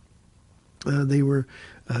Sceva, they were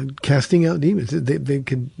casting out demons. They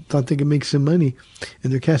thought they could make some money,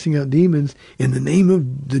 and they're casting out demons in the name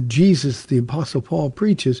of the Jesus the Apostle Paul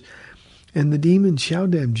preaches. And the demons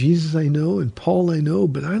shouted at him, Jesus I know, and Paul I know,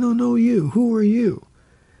 but I don't know you. Who are you?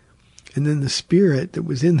 And then the spirit that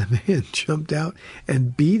was in the man jumped out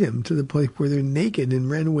and beat him to the place where they're naked and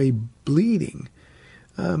ran away bleeding.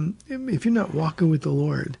 If you're not walking with the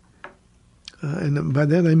Lord, and by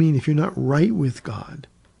that I mean if you're not right with God,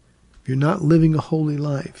 if you're not living a holy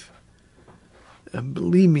life,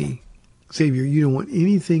 believe me, Savior, you don't want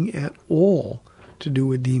anything at all to do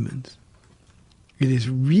with demons. It is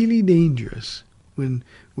really dangerous when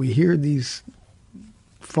we hear these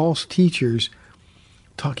false teachers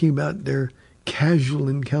talking about their casual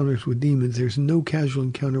encounters with demons. There's no casual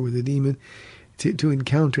encounter with a demon. To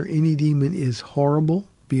encounter any demon is horrible,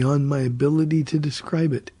 beyond my ability to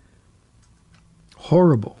describe it.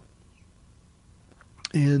 Horrible.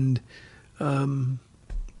 And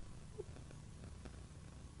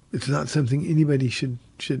it's not something anybody should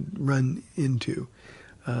run into.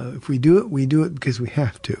 If we do it because we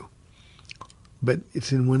have to. But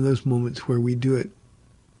it's in one of those moments where we do it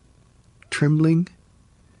trembling.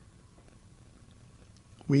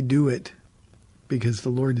 We do it because the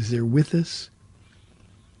Lord is there with us.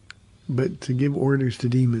 But to give orders to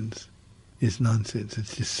demons is nonsense.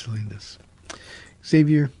 It's just silliness.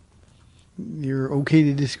 Xavier, you're okay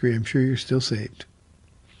to disagree. I'm sure you're still saved.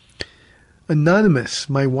 Anonymous,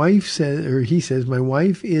 he says, my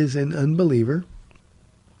wife is an unbeliever.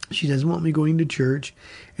 She doesn't want me going to church,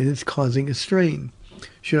 and it's causing a strain.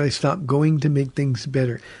 Should I stop going to make things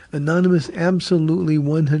better? Anonymous, absolutely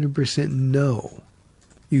 100% no.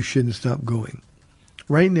 You shouldn't stop going.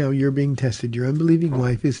 Right now, you're being tested. Your unbelieving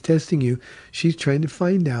wife is testing you. She's trying to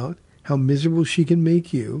find out how miserable she can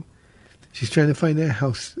make you. She's trying to find out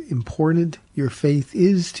how important your faith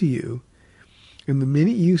is to you. And the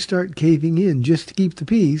minute you start caving in just to keep the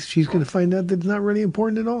peace, she's going to find out that it's not really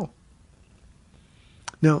important at all.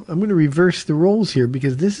 Now, I'm going to reverse the roles here,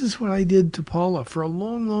 because this is what I did to Paula for a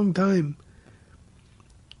long, long time.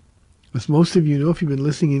 As most of you know, if you've been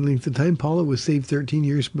listening any length of time, Paula was saved 13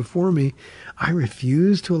 years before me. I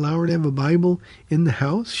refused to allow her to have a Bible in the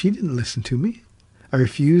house. She didn't listen to me. I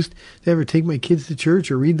refused to ever take my kids to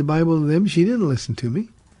church or read the Bible to them. She didn't listen to me.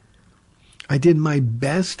 I did my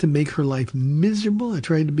best to make her life miserable. I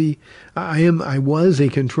tried to be, I was a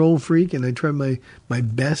control freak, and I tried my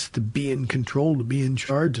best to be in control, to be in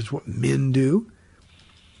charge. That's what men do.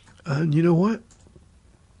 And you know what?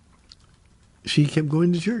 She kept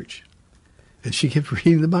going to church, and she kept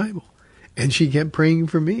reading the Bible, and she kept praying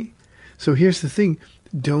for me. So here's the thing.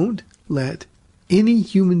 Don't let any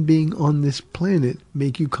human being on this planet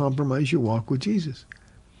make you compromise your walk with Jesus.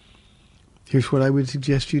 Here's what I would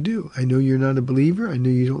suggest you do. I know you're not a believer. I know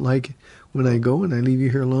you don't like it when I go and I leave you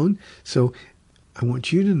here alone. So I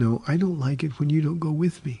want you to know I don't like it when you don't go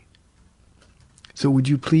with me. So would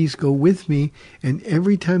you please go with me? And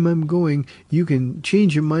every time I'm going, you can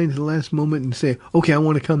change your mind at the last moment and say, okay, I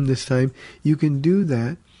want to come this time. You can do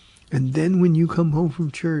that. And then when you come home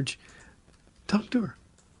from church, talk to her.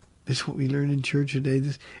 This is what we learned in church today.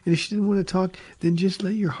 And if she didn't want to talk, then just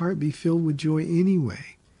let your heart be filled with joy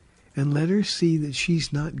anyway. And let her see that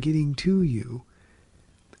she's not getting to you.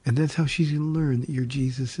 And that's how she's going to learn that your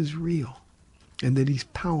Jesus is real and that he's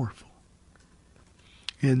powerful.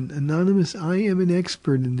 And Anonymous, I am an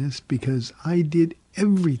expert in this because I did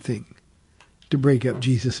everything to break up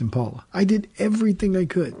Jesus and Paula. I did everything I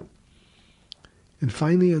could. And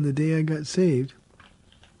finally, on the day I got saved,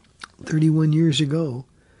 31 years ago,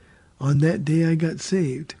 on that day I got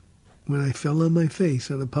saved, when I fell on my face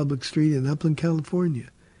on a public street in Upland, California,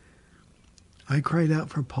 I cried out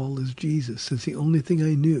for Paula's Jesus. That's the only thing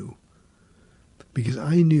I knew. Because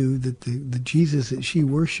I knew that the Jesus that she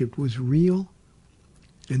worshipped was real,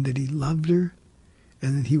 and that he loved her,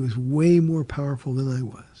 and that he was way more powerful than I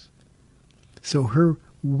was. So her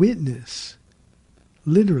witness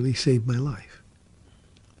literally saved my life.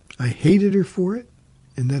 I hated her for it,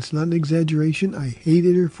 and that's not an exaggeration. I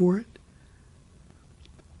hated her for it.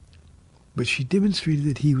 But she demonstrated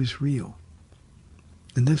that he was real.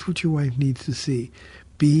 And that's what your wife needs to see.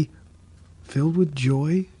 Be filled with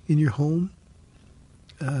joy in your home.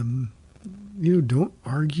 Don't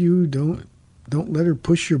argue. Don't let her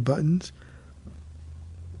push your buttons.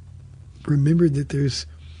 Remember that the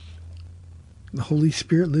Holy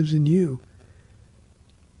Spirit lives in you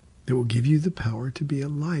that will give you the power to be a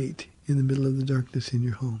light in the middle of the darkness in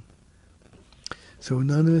your home. So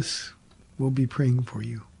Anonymous, we'll be praying for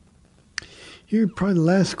you. Here, probably the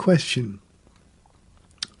last question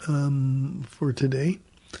for today.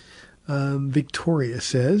 Victoria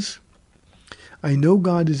says, I know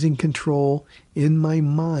God is in control in my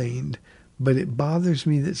mind, but it bothers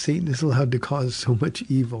me that Satan is allowed to cause so much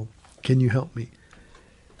evil. Can you help me?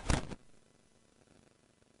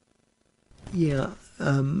 Yeah.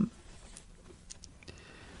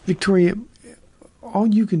 Victoria, all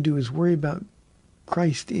you can do is worry about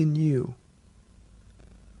Christ in you.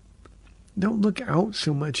 Don't look out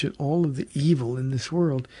so much at all of the evil in this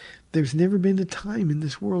world. There's never been a time in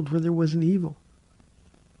this world where there wasn't evil.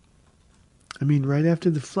 I mean, right after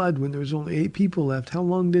the flood, when there was only 8 people left, how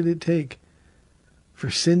long did it take for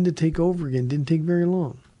sin to take over again? It didn't take very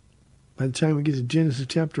long. By the time we get to Genesis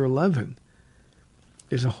chapter 11,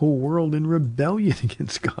 there's a whole world in rebellion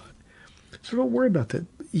against God. So don't worry about that.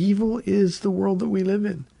 Evil is the world that we live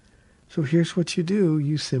in. So here's what you do.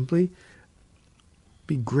 You simply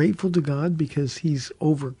be grateful to God because he's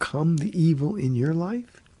overcome the evil in your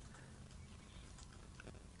life.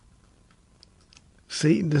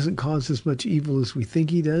 Satan doesn't cause as much evil as we think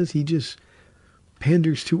he does. He just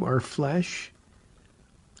panders to our flesh.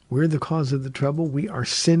 We're the cause of the trouble. We are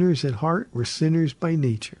sinners at heart. We're sinners by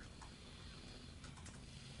nature.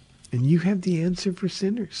 And you have the answer for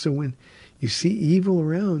sinners. So when you see evil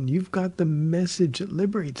around, you've got the message that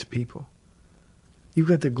liberates people. You've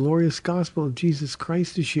got the glorious gospel of Jesus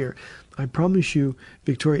Christ to share. I promise you,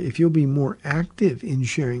 Victoria, if you'll be more active in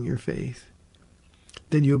sharing your faith,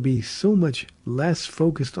 then you'll be so much less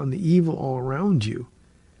focused on the evil all around you,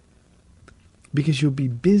 because you'll be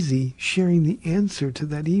busy sharing the answer to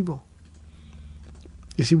that evil.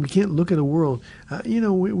 You see, we can't look at a world, we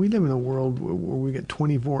live in a world where we get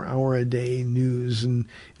 24-hour-a-day news and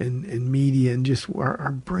media, and just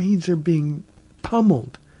our brains are being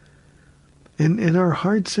pummeled. And our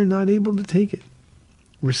hearts are not able to take it.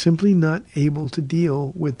 We're simply not able to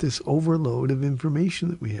deal with this overload of information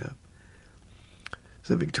that we have.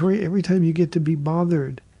 So Victoria, every time you get to be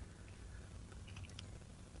bothered,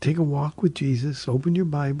 take a walk with Jesus, open your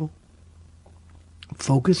Bible,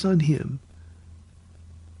 focus on him.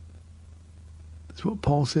 That's what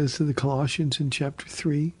Paul says to the Colossians in chapter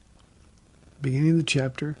 3, beginning of the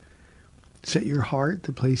chapter. Set your heart,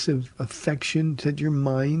 the place of affection, set your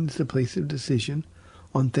minds, the place of decision,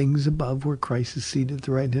 on things above where Christ is seated at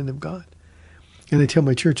the right hand of God. And I tell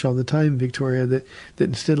my church all the time, Victoria, that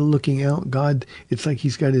instead of looking out, God, it's like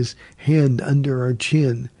he's got his hand under our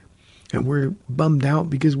chin. And we're bummed out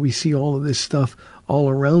because we see all of this stuff all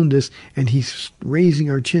around us, and he's raising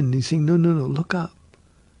our chin. And he's saying, no, look up.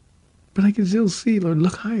 But I can still see, Lord,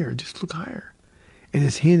 look higher, just look higher. And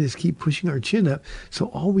his hand is keep pushing our chin up. So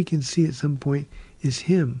all we can see at some point is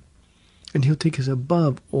him. And he'll take us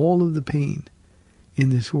above all of the pain in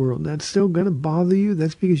this world. That's still going to bother you.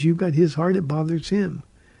 That's because you've got his heart. It bothers him.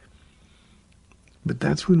 But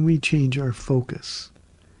that's when we change our focus.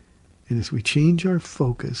 And as we change our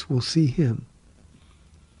focus, we'll see him.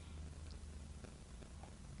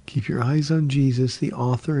 Keep your eyes on Jesus, the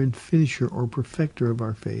author and finisher or perfecter of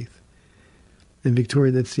our faith. And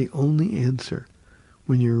Victoria, that's the only answer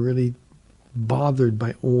when you're really bothered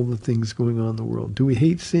by all the things going on in the world. Do we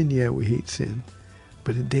hate sin? Yeah, we hate sin.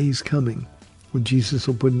 But a day's coming when Jesus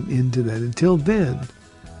will put an end to that. Until then,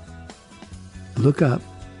 look up.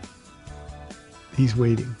 He's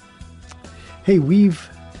waiting. Hey,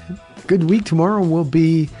 good week. Tomorrow will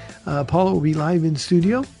be, Paula will be live in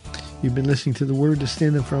studio. You've been listening to The Word to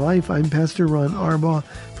Stand Up for Life. I'm Pastor Ron Arbaugh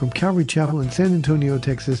from Calvary Chapel in San Antonio,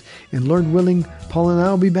 Texas. And Lord willing, Paul and I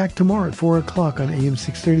will be back tomorrow at 4 o'clock on AM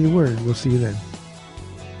 630 The Word. We'll see you then.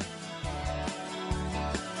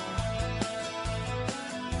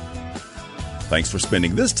 Thanks for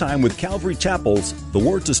spending this time with Calvary Chapel's The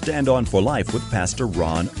Word to Stand On for Life with Pastor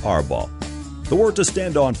Ron Arbaugh. The Word to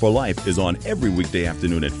Stand On for Life is on every weekday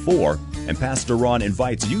afternoon at 4, and Pastor Ron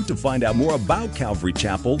invites you to find out more about Calvary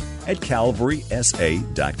Chapel at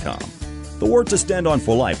calvarysa.com. The Word to Stand On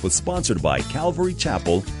for Life was sponsored by Calvary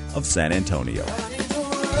Chapel of San Antonio.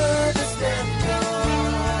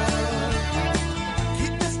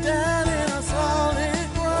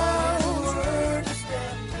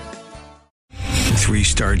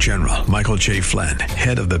 Three-star General Michael J. Flynn,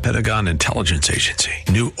 head of the Pentagon Intelligence Agency,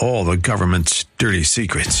 knew all the government's dirty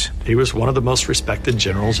secrets. He was one of the most respected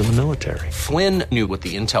generals in the military. Flynn knew what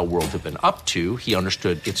the intel world had been up to. He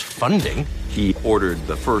understood its funding. He ordered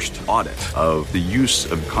the first audit of the use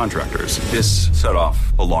of contractors. This set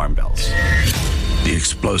off alarm bells. The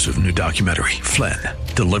explosive new documentary, Flynn,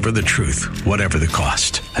 Deliver the Truth, Whatever the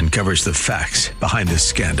Cost, uncovers the facts behind this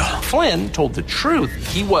scandal. Flynn told the truth.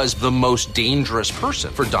 He was the most dangerous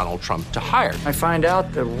person for Donald Trump to hire. I find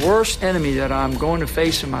out the worst enemy that I'm going to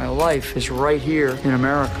face in my life is right here in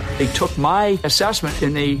America. They took my assessment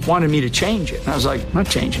and they wanted me to change it. And I was like, I'm not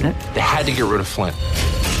changing it. They had to get rid of Flynn.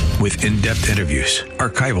 With in-depth interviews,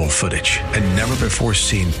 archival footage, and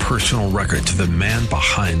never-before-seen personal records of the man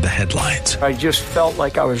behind the headlines. I just felt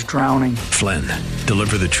like I was drowning. Flynn,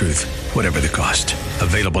 Deliver the Truth, Whatever the Cost.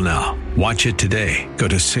 Available now. Watch it today. Go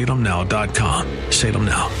to salemnow.com.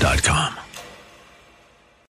 salemnow.com.